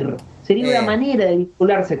comer sería una manera de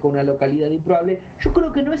vincularse con una localidad improbable, yo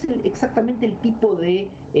creo que no es exactamente el tipo de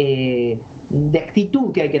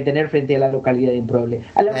actitud que hay que tener frente a la localidad improbable.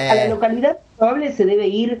 A la localidad improbable se debe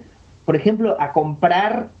ir, por ejemplo, a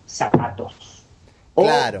comprar zapatos.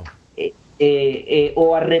 Claro.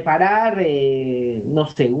 O a reparar, no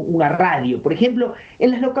sé, una radio. Por ejemplo,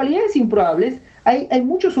 en las localidades improbables hay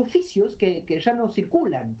muchos oficios que ya no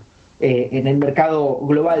circulan en el mercado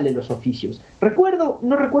global de los oficios.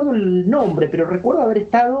 No recuerdo el nombre, pero recuerdo haber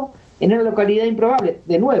estado en una localidad improbable,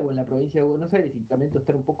 de nuevo en la provincia de Buenos Aires, y también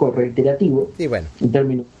estar un poco reiterativo, en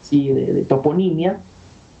términos de toponimia,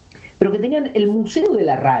 pero que tenían el Museo de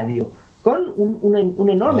la Radio, con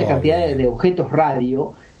una enorme cantidad de objetos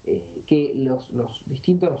radio que los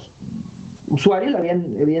distintos usuarios lo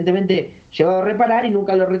habían evidentemente llevado a reparar y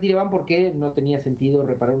nunca lo retiraban porque no tenía sentido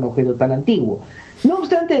reparar un objeto tan antiguo. No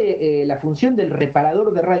obstante, la función del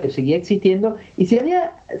reparador de radio seguía existiendo y se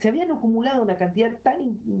habían acumulado una cantidad tan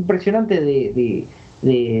impresionante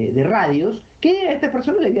de radios que a esta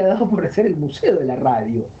persona le había dado por hacer el museo de la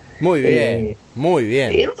radio. Muy bien, muy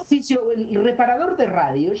bien. En un oficio, el reparador de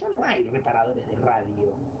radio, ya no hay reparadores de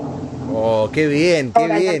radio. Oh, qué bien,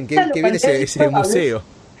 qué bien ese museo.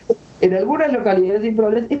 En algunas localidades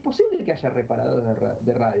improbables es posible que haya reparadores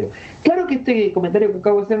de radio. Claro que este comentario que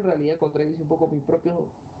acabo de hacer en realidad contradice un poco mi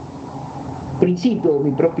propio principio,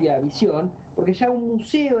 mi propia visión, porque ya un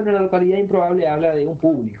museo en una localidad improbable habla de un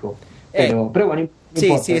público. Pero bueno,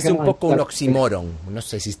 sí, es un poco un oxímoron. No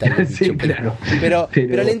sé si está bien dicho, sí, claro. pero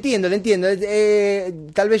le entiendo.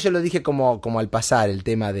 Tal vez yo lo dije como al pasar el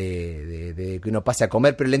tema de que uno pase a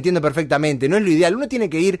comer, pero le entiendo perfectamente. No es lo ideal. Uno tiene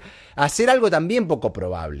que ir a hacer algo también poco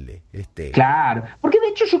probable. Claro, porque de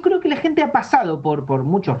hecho yo creo que la gente ha pasado por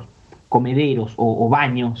muchos comederos o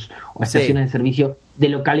baños o estaciones de servicio de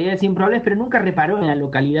localidades improbables, pero nunca reparó en la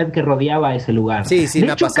localidad que rodeaba ese lugar. Sí,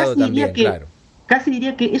 me ha pasado también, claro. Casi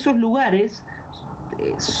diría que esos lugares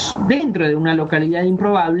dentro de una localidad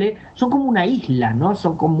improbable son como una isla, ¿no?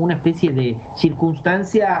 Son como una especie de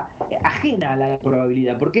circunstancia ajena a la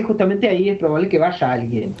probabilidad, porque justamente ahí es probable que vaya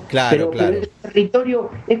alguien. Claro. Pero el territorio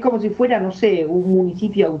es como si fuera, no sé, un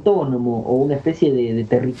municipio autónomo o una especie de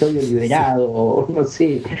territorio liberado, o no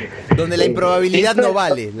sé. Donde la improbabilidad no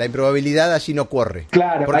vale, la improbabilidad allí no corre.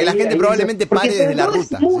 Claro. Porque la gente probablemente pare desde la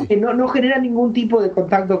ruta. No genera ningún tipo de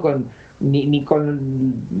contacto ni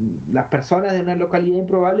con las personas de una localidad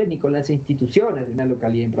improbable, ni con las instituciones de una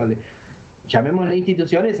localidad improbable. Llamémosle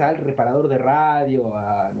instituciones al reparador de radio,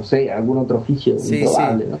 a, no sé, algún otro oficio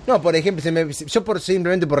improbable. Sí. No, por ejemplo,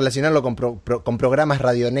 simplemente por relacionarlo con programas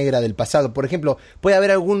Radio Negra del pasado, por ejemplo, puede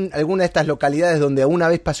haber alguna de estas localidades donde una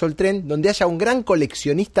vez pasó el tren, donde haya un gran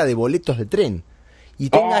coleccionista de boletos de tren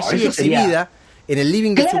y tenga allí exhibida en el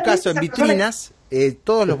living de su casa, en vitrinas,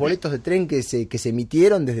 todos los boletos de tren que se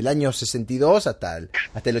emitieron desde el año 62 hasta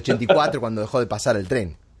el 84, cuando dejó de pasar el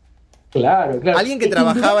tren. Claro. Alguien que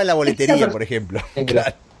trabajaba en la boletería, por ejemplo.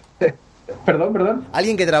 Claro. Perdón.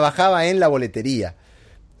 Alguien que trabajaba en la boletería.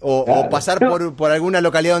 O pasar por alguna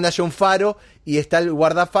localidad donde haya un faro y está el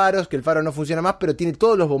guardafaros, que el faro no funciona más, pero tiene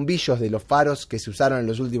todos los bombillos de los faros que se usaron en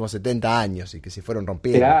los últimos 70 años y que se fueron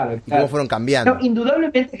rompiendo. Y cómo fueron cambiando. No,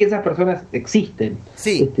 indudablemente que esas personas existen.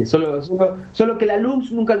 Sí. Solo que la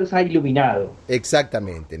luz nunca los ha iluminado.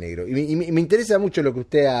 Exactamente, negro. Y me interesa mucho lo que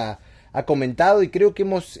usted ha comentado y creo que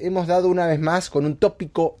hemos dado una vez más con un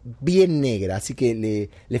tópico bien negra, así que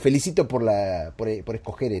le felicito por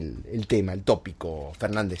escoger el tema, el tópico,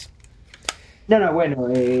 Fernández. No, bueno,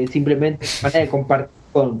 simplemente manera de compartir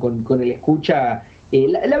con el escucha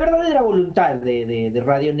la verdadera voluntad de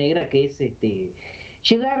Radio Negra, que es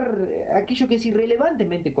llegar a aquello que es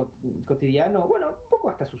irrelevantemente cotidiano, bueno, un poco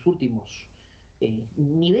hasta sus últimos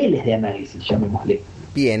niveles de análisis, llamémosle.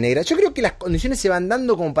 Bien, Negra. Yo creo que las condiciones se van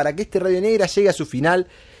dando como para que este Radio Negra llegue a su final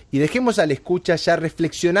y dejemos al escucha ya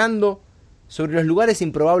reflexionando sobre los lugares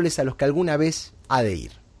improbables a los que alguna vez ha de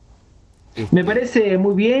ir. Me parece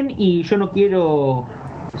muy bien y yo no quiero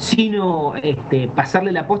sino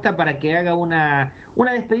pasarle la posta para que haga una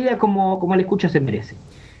despedida como el escucha se merece.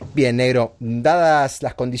 Bien, negro. Dadas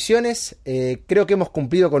las condiciones, creo que hemos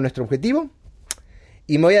cumplido con nuestro objetivo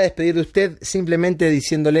y me voy a despedir de usted simplemente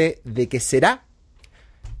diciéndole de que será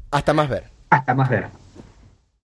hasta más ver. Hasta más ver.